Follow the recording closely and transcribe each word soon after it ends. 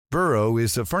Burrow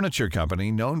is a furniture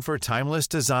company known for timeless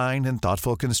design and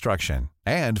thoughtful construction,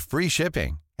 and free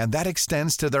shipping, and that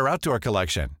extends to their outdoor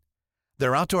collection.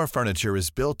 Their outdoor furniture is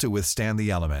built to withstand the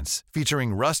elements,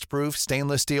 featuring rust-proof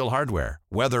stainless steel hardware,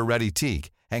 weather-ready teak,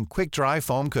 and quick-dry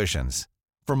foam cushions.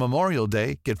 For Memorial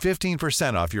Day, get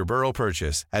 15% off your Burrow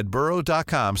purchase at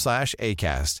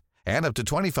burrow.com/acast, and up to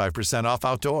 25% off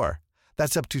outdoor.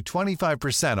 That's up to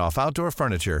 25% off outdoor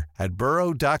furniture at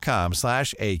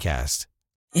burrow.com/acast.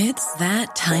 It's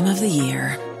that time of the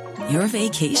year. Your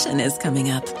vacation is coming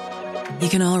up. You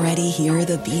can already hear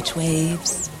the beach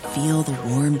waves, feel the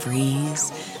warm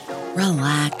breeze,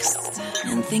 relax,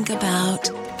 and think about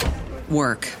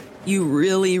work. You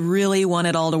really, really want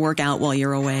it all to work out while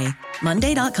you're away.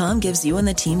 Monday.com gives you and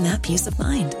the team that peace of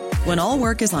mind. When all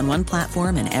work is on one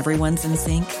platform and everyone's in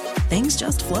sync, things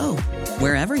just flow.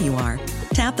 Wherever you are,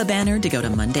 tap the banner to go to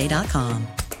Monday.com.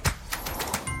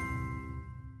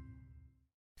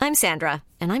 I'm Sandra,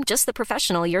 and I'm just the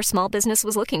professional your small business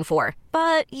was looking for.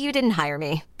 But you didn't hire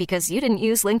me because you didn't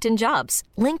use LinkedIn Jobs.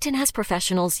 LinkedIn has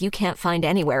professionals you can't find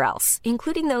anywhere else,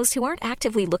 including those who aren't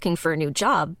actively looking for a new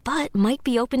job, but might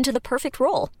be open to the perfect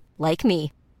role, like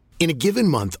me. In a given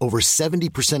month, over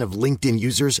 70% of LinkedIn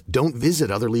users don't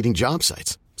visit other leading job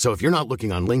sites. So if you're not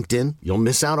looking on LinkedIn, you'll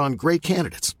miss out on great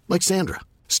candidates like Sandra.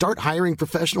 Start hiring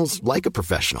professionals like a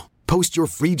professional. Post your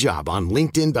free job on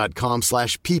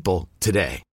linkedin.com/people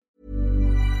today.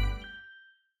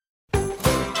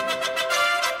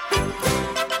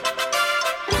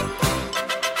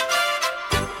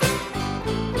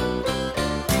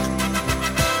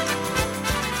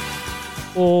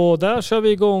 Och där kör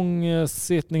vi igång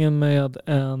sittningen med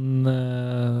en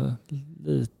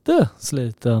lite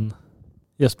sliten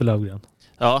Jesper Löfgren.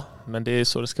 Ja, men det är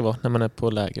så det ska vara när man är på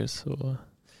läger, så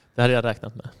det hade jag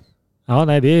räknat med. Ja,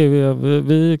 nej, det är,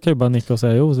 vi kan ju bara nicka och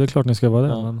säga jo, det är klart ni ska vara det.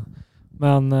 Ja.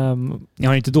 Men ni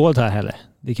har inte dåligt här heller.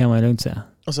 Det kan man ju lugnt säga.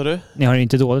 Vad sa du? Ni har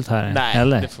inte dåligt här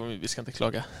heller. Nej, vi ska inte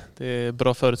klaga. Det är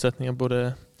bra förutsättningar,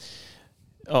 både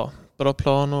bra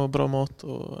plan och bra mat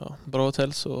och bra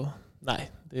hotell, så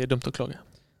nej, det är dumt att klaga.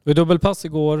 Vi dubbelpass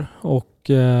igår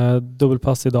och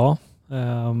dubbelpass idag.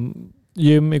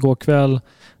 Gym igår kväll,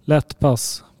 lätt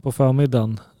pass på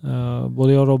förmiddagen.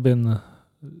 Både jag och Robin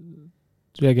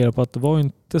reagerar på att det var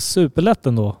inte superlätt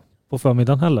ändå på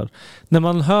förmiddagen heller. När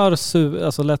man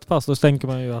hör lätt pass, då tänker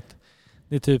man ju att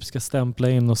ni typ ska stämpla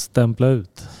in och stämpla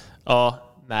ut. Ja,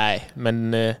 nej,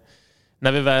 men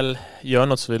när vi väl gör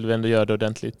något så vill vi ändå göra det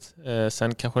ordentligt.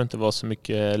 Sen kanske det inte var så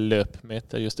mycket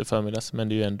löpmeter just i förmiddags, men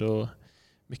det är ju ändå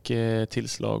mycket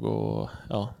tillslag och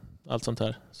allt sånt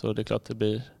här. Så det är klart det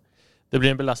blir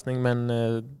en belastning, men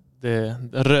det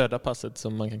röda passet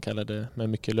som man kan kalla det med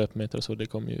mycket löpmeter och så, det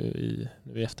kommer ju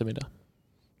nu i eftermiddag.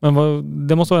 Men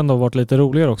det måste ändå ha varit lite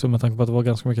roligare också med tanke på att det var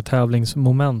ganska mycket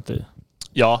tävlingsmoment i.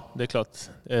 Ja, det är klart.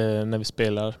 När vi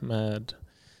spelar med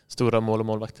stora mål och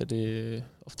målvakter, det är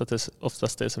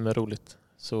oftast det som är roligt.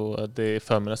 Så det är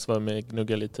förmiddags var med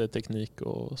gnugga lite teknik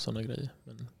och sådana grejer.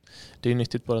 Men det är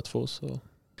nyttigt bara två. Så.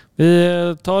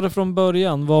 Vi tar det från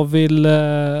början. Vad vill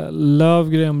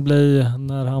Löfgren bli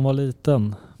när han var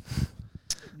liten?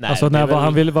 Nej, alltså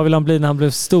vad vill han bli när han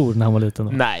blev stor när han var liten?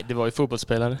 Då? Nej, det var ju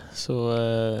fotbollsspelare. Så,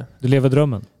 du lever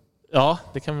drömmen? Ja,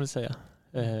 det kan man väl säga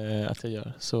att jag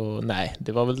gör. Så nej,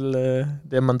 det var väl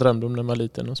det man drömde om när man var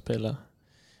liten, och spela.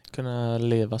 Kunna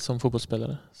leva som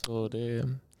fotbollsspelare. Så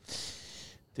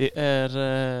det är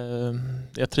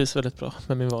jag trivs väldigt bra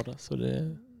med min vardag. Så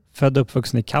det... Född och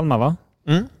uppvuxen i Kalmar, va?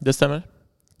 Det stämmer.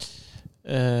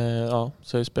 Så jag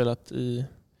har ju spelat i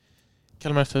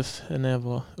Kalmar FF när jag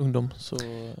var ungdom. Så...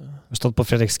 Du har stått på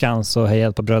Fredriksskans och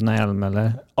hejat på Bröderna Elm,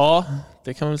 eller? Ja,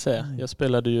 det kan man väl säga. Jag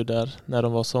spelade ju där när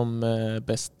de var som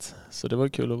bäst. Så det var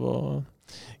kul att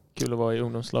vara i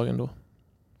ungdomslagen då.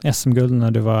 SM-guld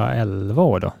när du var 11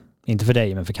 år då? Inte för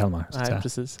dig, men för Kalmar. Så att säga.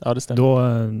 Precis. Ja, det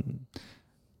stämmer.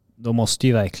 Då måste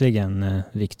ju verkligen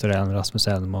Viktor Elm, Rasmus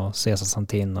Elm och Cesar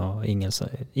Santin och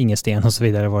Ingesten och så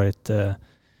vidare varit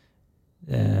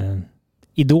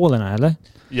idolerna, eller?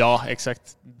 Ja,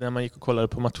 exakt. När man gick och kollade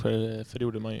på matcher, för det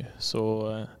gjorde man ju, så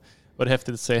var det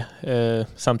häftigt att se.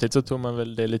 Samtidigt så tog man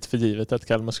väl det lite för givet att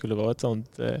Kalmar skulle vara ett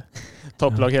sånt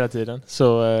topplag hela tiden.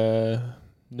 Så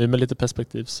nu med lite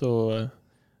perspektiv så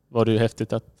var det ju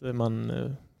häftigt att man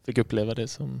fick uppleva det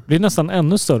som... Det blir nästan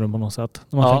ännu större på något sätt.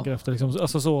 När man tänker efter liksom,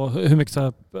 alltså så, hur mycket så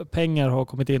här pengar har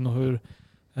kommit in och hur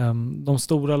de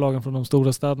stora lagen från de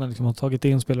stora städerna liksom har tagit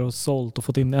in spelare och sålt och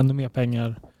fått in ännu mer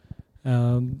pengar.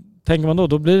 Tänker man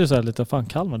då blir det så här lite, fan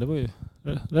Kalmar, det var ju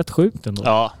rätt sjukt ändå.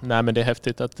 Ja, nej, men det är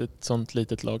häftigt att ett sånt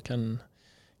litet lag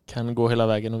kan gå hela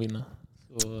vägen och vinna.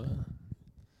 Så...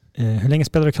 Hur länge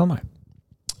spelade du Kalmar?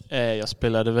 Jag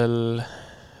spelade väl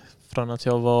från att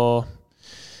jag var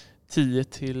 10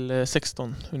 till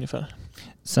 16 ungefär.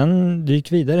 Sen du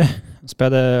gick vidare.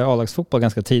 Spelade A-lagsfotboll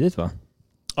ganska tidigt, va?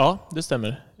 Ja, det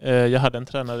stämmer. Jag hade en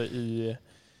tränare i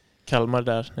Kalmar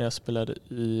där när jag spelade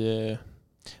i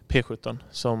P17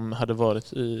 som hade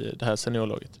varit i det här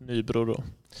seniorlaget, Nybro då.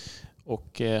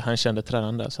 Och han kände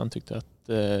tränaren där, så han tyckte att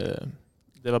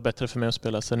det var bättre för mig att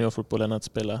spela seniorfotboll än att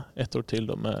spela ett år till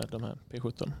då med de här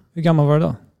P17. Hur gammal var du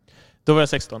då? Då var jag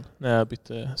 16 när jag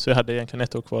bytte, så jag hade egentligen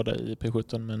ett år kvar där i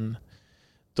P17, men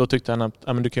då tyckte han att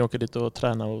men du kan åka dit och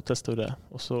träna och testa det.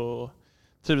 Och så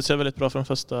trivdes jag väldigt bra från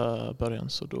första början,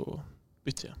 så då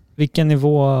bytte jag. Vilken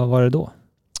nivå var det då?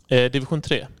 Division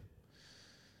 3.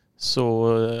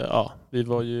 Så ja, vi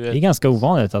var ju... Det är ganska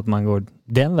ovanligt att man går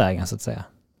den vägen så att säga.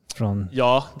 Från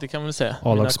ja, det kan man väl säga.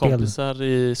 Mina kompisar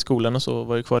i skolan och så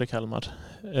var ju kvar i Kalmar.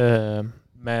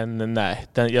 Men nej,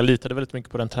 jag litade väldigt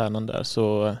mycket på den tränaren där.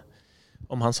 Så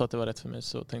om han sa att det var rätt för mig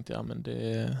så tänkte jag men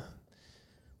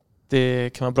det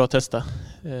kan vara bra att testa.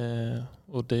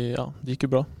 Och det gick ju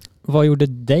bra. Vad gjorde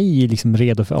dig liksom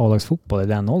redo för A-lagsfotboll i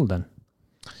den åldern?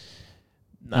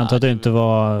 Jag antar att du inte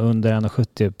var under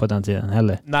 1,70 på den tiden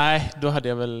heller. Nej, då hade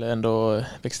jag väl ändå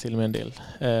växt till med en del.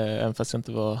 Även fast jag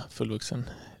inte var fullvuxen.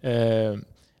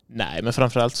 Nej, men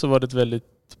framförallt så var det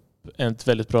ett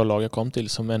väldigt bra lag jag kom till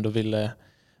som ändå ville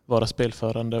vara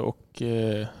spelförande. Och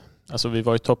alltså vi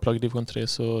var i topplag i Division 3,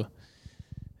 så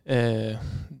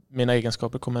mina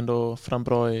egenskaper kom ändå fram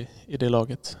bra i det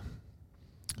laget.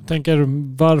 Tänker,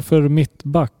 varför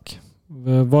mittback?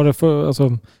 Var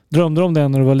det drömde du om det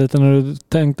när du var liten, när du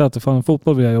tänkte att fan,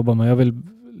 fotboll vill jag jobba med, jag vill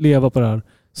leva på det här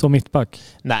som mittback?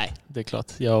 Nej, det är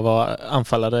klart. Jag var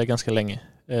anfallare ganska länge.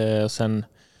 Och sen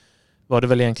var det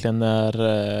väl egentligen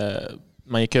när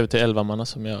man gick över till 11-manna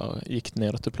som jag gick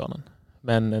neråt i planen.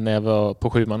 Men när jag var på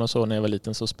 7-man och så, när jag var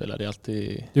liten, så spelade jag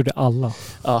alltid... Gjorde alla?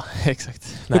 Ja,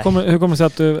 exakt. Hur kommer det sig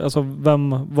att du,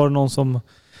 vem var det någon som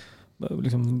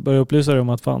liksom började upplysa dig om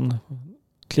att fan,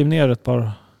 kliv ner ett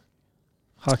par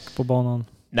hack på banan?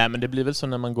 Nej, men det blir väl så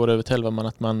när man går över till 11-man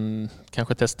att man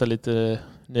kanske testar lite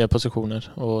nya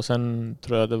positioner. Och sen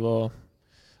tror jag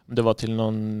det var till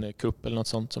någon cup eller något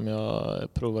sånt som jag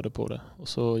provade på det. Och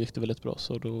så gick det väldigt bra,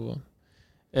 så då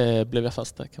blev jag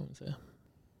fast där, kan man säga.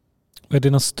 Vad är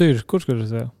dina styrkor, skulle du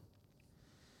säga?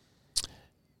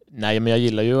 Nej, men jag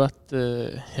gillar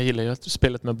ju att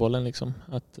spelet med bollen liksom.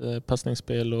 Att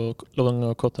passningsspel och långa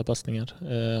och korta passningar.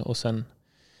 Och sen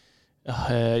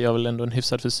jag har väl ändå en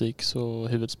hyfsad fysik, så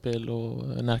huvudspel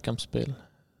och närkampsspel.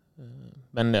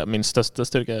 Men min största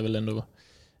styrka är väl ändå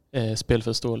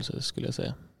spelförståelse, skulle jag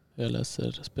säga. Jag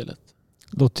läser spelet.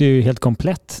 Låter ju helt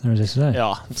komplett när du säger sådär.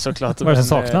 Ja, såklart. Vad är det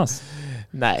som saknas?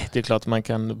 Nej, det är klart man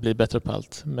kan bli bättre på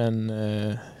allt.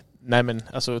 Men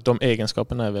alltså, de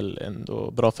egenskaperna är väl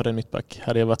ändå bra för en mittback.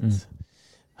 Hade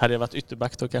jag varit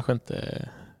ytterback då kanske inte,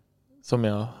 som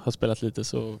jag har spelat lite,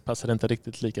 så passar det inte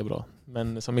riktigt lika bra.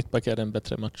 Men som mittback är det en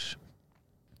bättre match.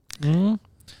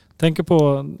 Tänker på,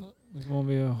 om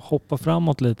vi hoppar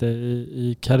framåt lite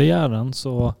i karriären,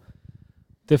 så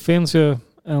det finns ju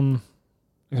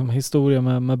en historia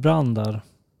med Brand där.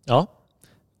 Ja.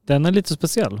 Den är lite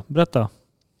speciell. Berätta.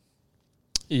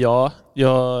 Ja,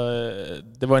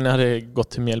 det var när jag hade gått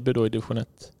till Mjällby då i division 1.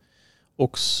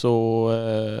 Och så...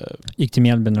 gick till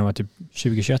Mjällby när det var typ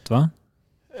 2021, va?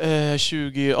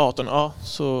 2018, ja.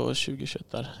 Så 2021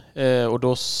 där. Och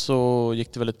då så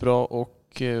gick det väldigt bra.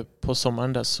 Och på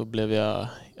sommaren där så blev jag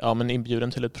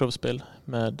inbjuden till ett provspel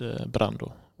med Brand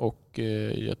då. Och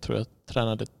jag tror jag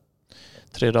tränade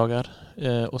 3 dagar.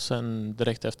 Och sen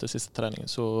direkt efter sista träningen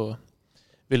så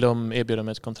vill de erbjuda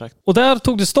mig ett kontrakt. Och där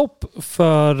tog det stopp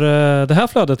för det här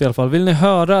flödet i alla fall. Vill ni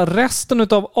höra resten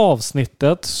av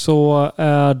avsnittet, så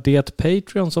är det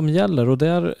Patreon som gäller. Och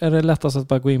där är det lättast att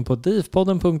bara gå in på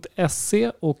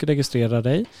difpodden.se och registrera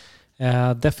dig.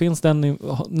 Det finns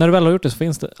när du väl har gjort det, så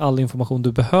finns det all information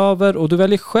du behöver. Och du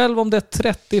väljer själv om det är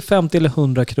 30, 50 eller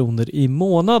 100 kronor i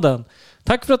månaden.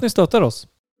 Tack för att ni stöttar oss.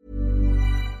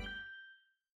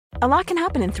 A lot can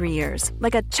happen in 3 years,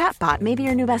 like a chatbot may be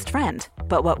your new best friend.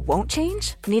 But what won't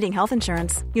change? Needing health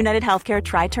insurance. United Healthcare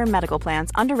Tri-Term Medical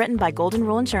Plans, underwritten by Golden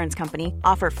Rule Insurance Company,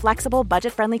 offer flexible,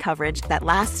 budget-friendly coverage that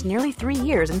lasts nearly 3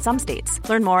 years in some states.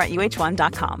 Learn more at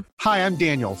uh1.com. Hi, I'm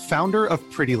Daniel, founder of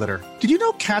Pretty Litter. Did you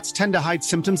know cats tend to hide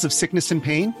symptoms of sickness and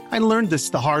pain? I learned this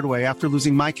the hard way after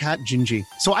losing my cat, Gingy.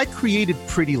 So I created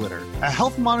Pretty Litter, a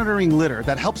health monitoring litter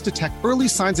that helps detect early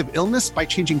signs of illness by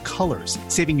changing colors,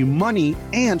 saving you money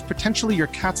and potentially your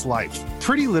cat's life.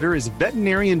 Pretty Litter is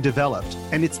veterinarian developed,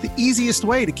 And it's the easiest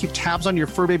way to keep tabs on your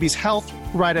fur baby's health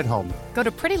right at home. Go to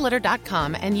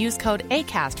prettylitter.com and use code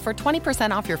ACAST for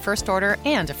 20% off your first order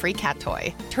and a free cat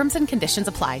toy. Terms and conditions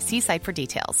apply. See site for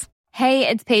details. Hey,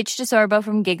 it's Paige DeSorbo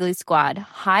from Giggly Squad.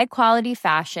 High quality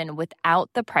fashion without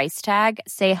the price tag.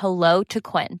 Say hello to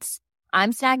Quince.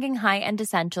 I'm snagging high-end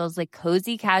essentials like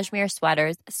cozy cashmere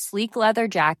sweaters, sleek leather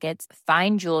jackets,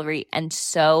 fine jewelry, and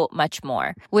so much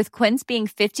more. With Quince being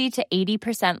 50 to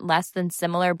 80% less than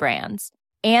similar brands.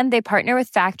 And they partner with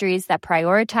factories that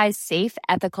prioritize safe,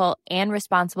 ethical, and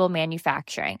responsible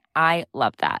manufacturing. I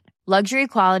love that. Luxury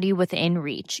quality within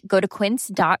reach. Go to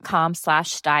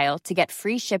quince.com/style to get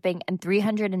free shipping and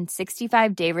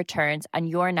 365-day returns on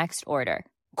your next order.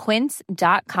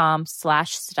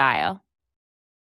 Quince.com/style.